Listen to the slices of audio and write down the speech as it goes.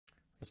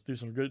Let's do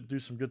some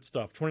good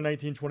stuff.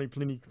 2019-20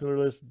 Panini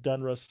Clearless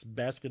Donruss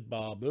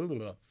basketball. Blah, blah,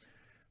 blah.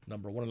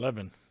 Number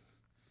 111.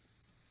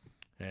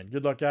 And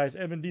good luck, guys.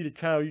 Evan D to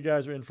Kyle, you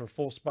guys are in for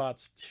full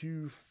spots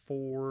 2,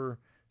 4,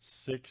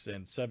 6,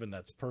 and 7.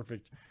 That's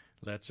perfect.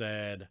 Let's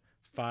add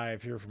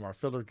 5 here from our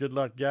filler. Good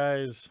luck,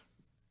 guys.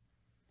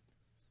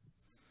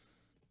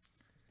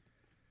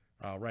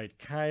 All right,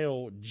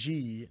 Kyle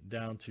G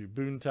down to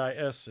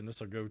Boontai S, and this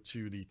will go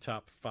to the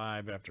top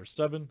 5 after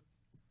 7.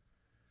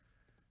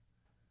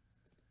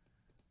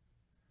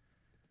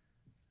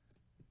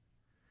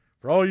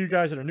 For all you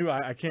guys that are new,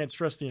 I can't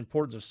stress the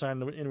importance of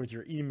signing in with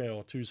your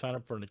email to sign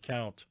up for an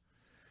account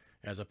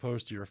as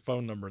opposed to your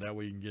phone number. That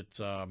way you can get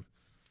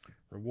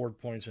reward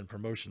points and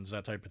promotions,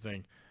 that type of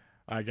thing.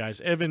 All right,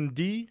 guys. Evan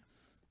D,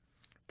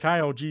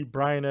 Kyle G,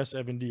 Brian S,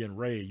 Evan D, and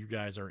Ray. You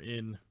guys are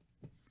in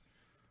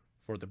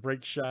for the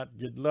break shot.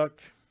 Good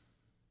luck.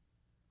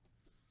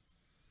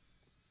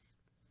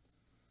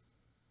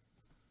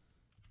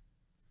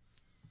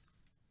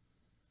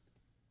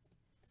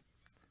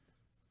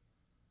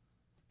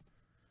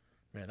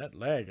 Man, that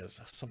lag is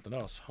something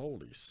else.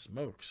 Holy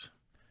smokes.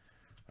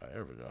 All right,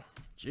 there we go.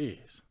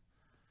 Jeez.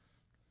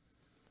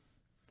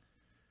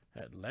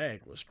 That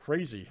lag was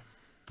crazy.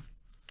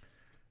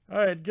 All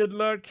right, good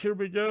luck. Here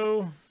we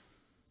go.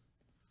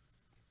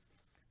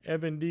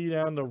 Evan D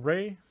down to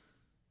Ray.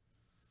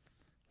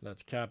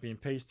 Let's copy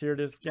and paste. Here it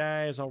is,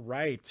 guys. All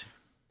right.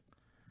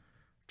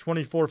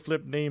 24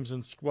 flip names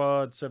and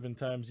squad, 7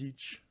 times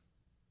each.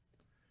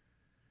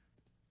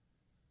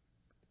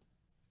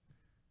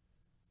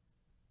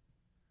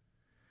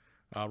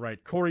 All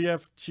right, Corey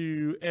F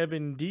to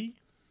Evan D.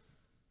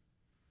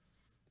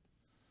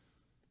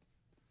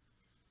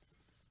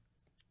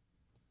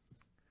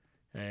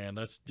 And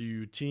let's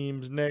do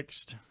teams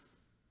next.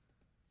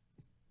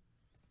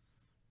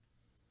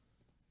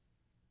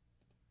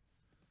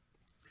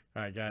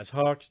 All right, guys.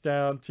 Hawks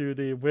down to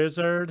the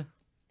Wizard.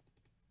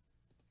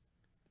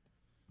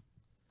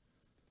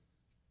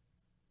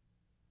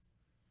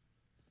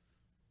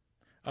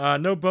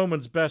 No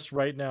Bowman's best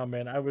right now,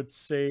 man. I would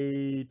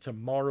say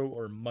tomorrow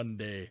or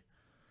Monday.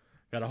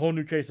 Got a whole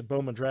new case of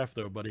Bowman draft,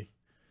 though, buddy.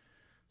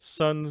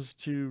 Suns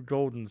to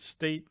Golden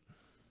State.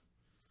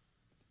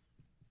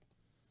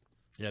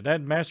 Yeah,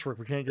 that masterwork,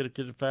 we can't get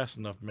it fast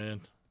enough,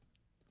 man.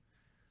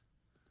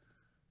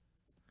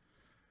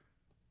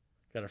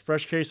 Got a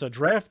fresh case of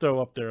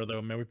Drafto up there,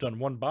 though, man. We've done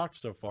 1 box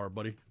so far,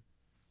 buddy.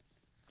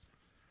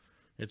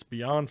 It's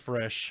beyond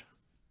fresh.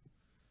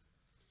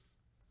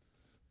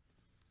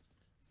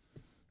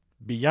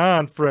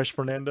 Beyond fresh,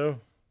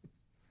 Fernando.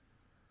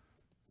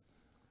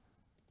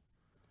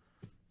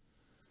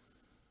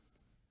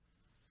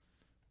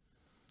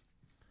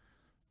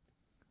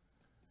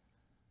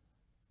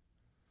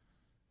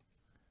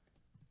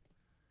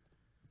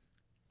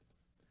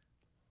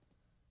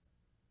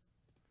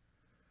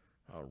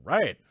 All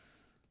right.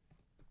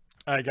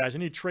 All right, guys.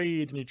 Any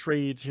trades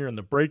here in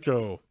the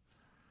Breako?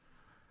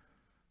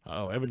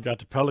 Oh, Evan got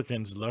the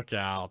Pelicans. Look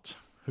out.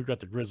 Who got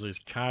the Grizzlies?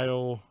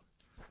 Kyle.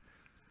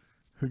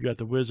 Who got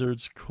the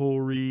Wizards?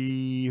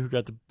 Corey. Who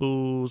got the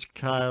Bulls?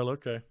 Kyle.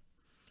 Okay.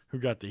 Who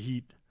got the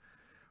Heat?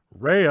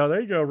 Ray. Oh,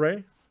 there you go,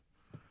 Ray.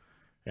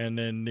 And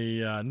then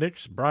the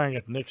Knicks. Brian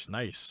got the Knicks.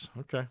 Nice.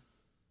 Okay.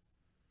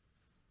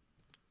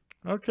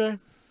 Okay.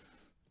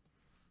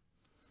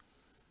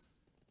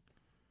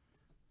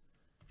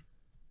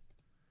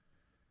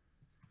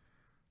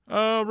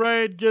 All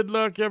right. Good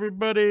luck,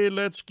 everybody.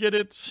 Let's get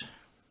it.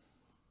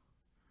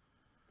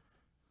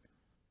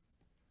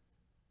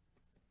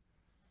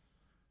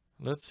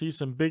 Let's see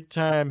some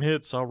big-time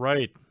hits. All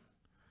right.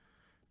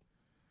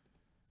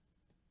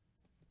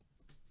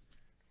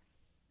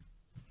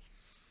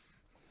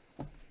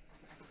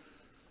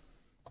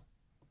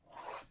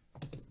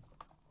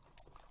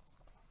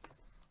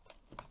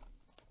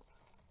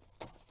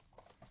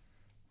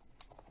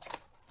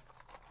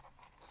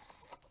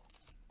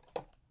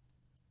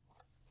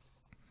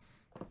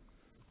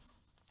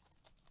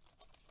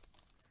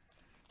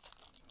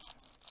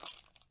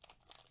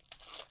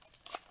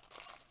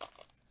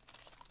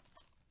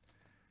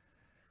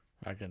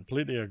 I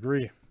completely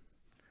agree.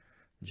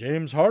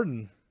 James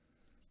Harden.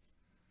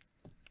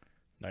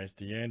 Nice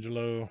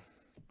D'Angelo.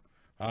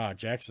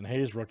 Jackson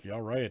Hayes rookie.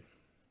 All right.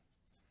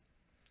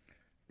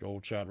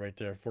 Gold shot right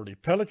there for the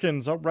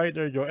Pelicans. All right,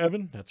 there you go,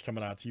 Evan. That's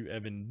coming out to you,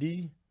 Evan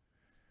D.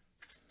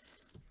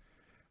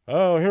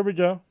 Oh, here we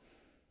go.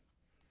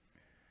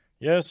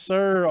 Yes,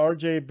 sir.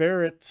 RJ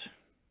Barrett.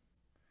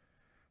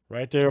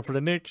 Right there for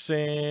the Knicks.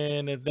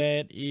 And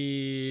that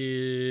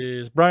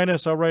is Brian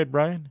S. All right,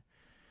 Brian.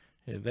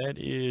 And that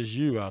is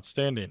you.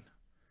 Outstanding.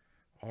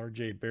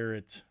 RJ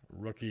Barrett,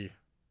 rookie.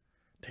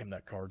 Damn,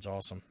 that card's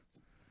awesome.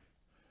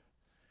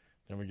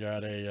 Then we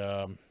got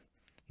a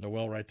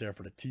Noel right there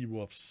for the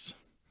T-Wolves.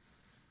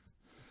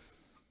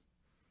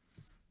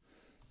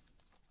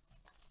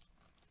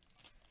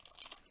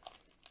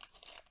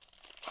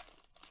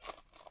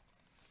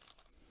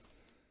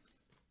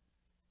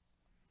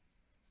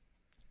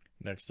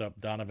 Next up,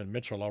 Donovan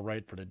Mitchell, all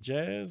right, for the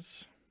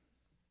Jazz.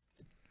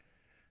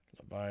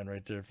 Buying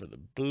right there for the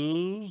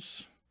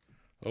Bulls.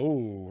 Oh,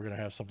 we're going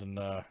to have something.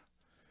 We're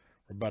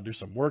about to do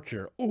some work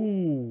here.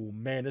 Oh,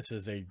 man, this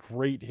is a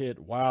great hit.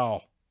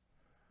 Wow.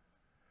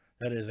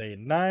 That is a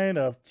 9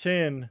 of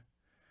 10.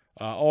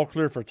 All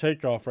clear for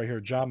takeoff right here.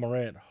 John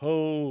Morant.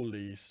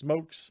 Holy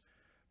smokes.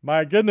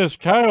 My goodness,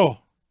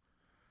 Kyle.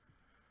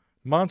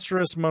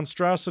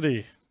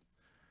 Monstrosity.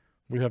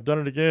 We have done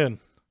it again.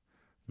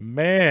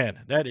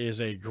 Man, that is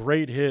a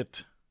great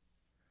hit.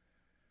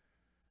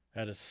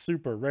 That is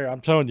super rare.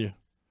 I'm telling you.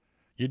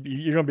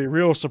 You're going to be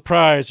real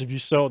surprised if you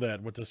sell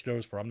that, what this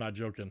goes for. I'm not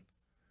joking.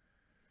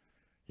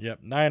 Yep,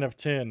 9 of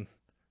 10.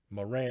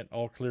 Morant,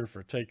 all clear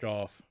for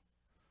takeoff.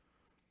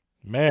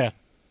 Man.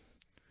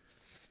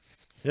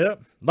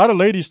 Yep. A lot of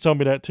ladies tell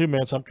me that too,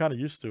 man, so I'm kind of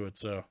used to it.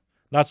 So,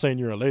 not saying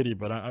you're a lady,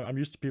 but I'm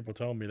used to people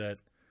telling me that.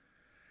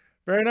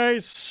 Very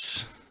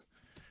nice.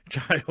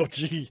 Kyle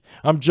G.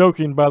 I'm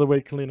joking, by the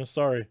way, Kalina.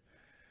 Sorry.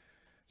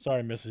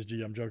 Sorry, Mrs.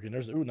 G. I'm joking.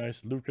 There's, ooh,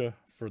 nice Luka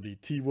for the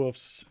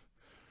T-Wolves.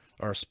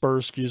 Or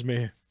Spurs, excuse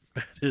me.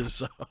 That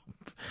is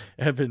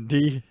Evan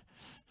D.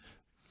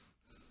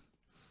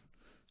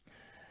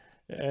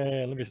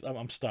 And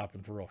I'm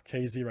stopping for real.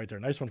 KZ right there.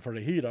 Nice one for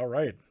the Heat. All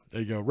right.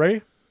 There you go.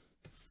 Ray.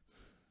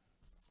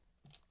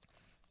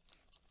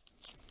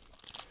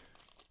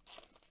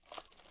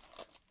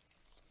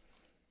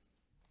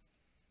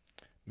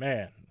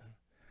 Man.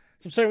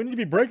 So I'm saying we need to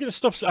be breaking this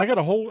stuff. I got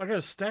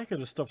a stack of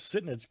this stuff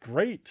sitting. It's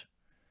great.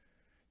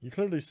 You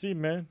clearly see,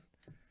 man.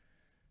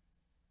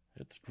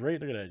 It's great.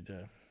 Look at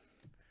that.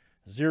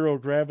 Zero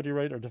gravity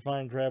right, or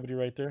defying gravity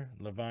right there.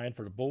 Levine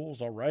for the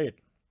Bulls. All right.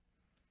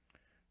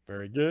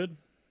 Very good.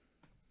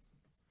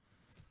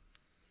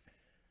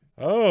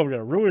 Oh, we got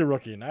a Rui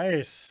rookie.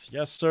 Nice.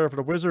 Yes, sir. For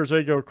the Wizards. There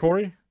you go,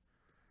 Corey.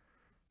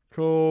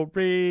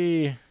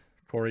 Corey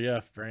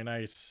F. Very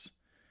nice.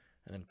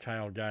 And then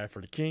Kyle Guy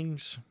for the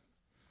Kings.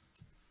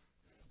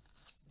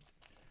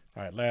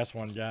 All right, last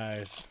one,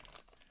 guys.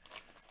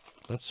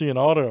 Let's see an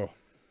auto.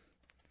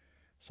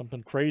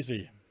 Something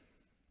crazy.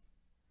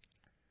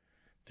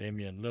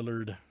 Damian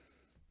Lillard.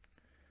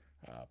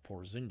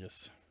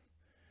 Porzingis.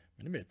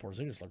 They made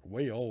Porzingis look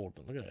way old.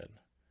 Look at that.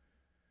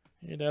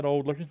 Ain't that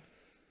old looking?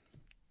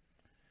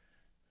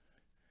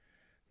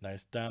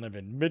 Nice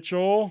Donovan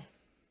Mitchell.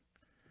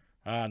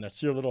 And I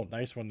see a little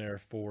nice one there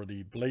for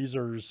the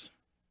Blazers.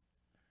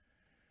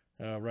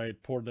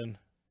 Right, Portland.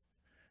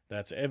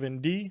 That's Evan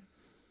D.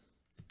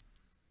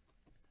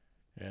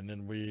 And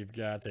then we've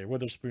got a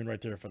Witherspoon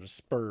right there for the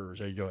Spurs.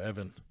 There you go,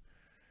 Evan.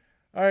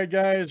 All right,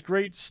 guys,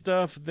 great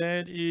stuff.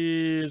 That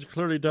is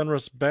clearly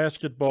Donruss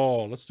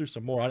basketball. Let's do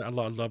some more. I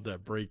love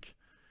that break.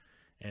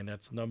 And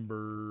that's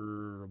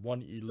number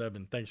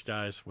 111. Thanks,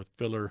 guys, with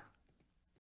filler.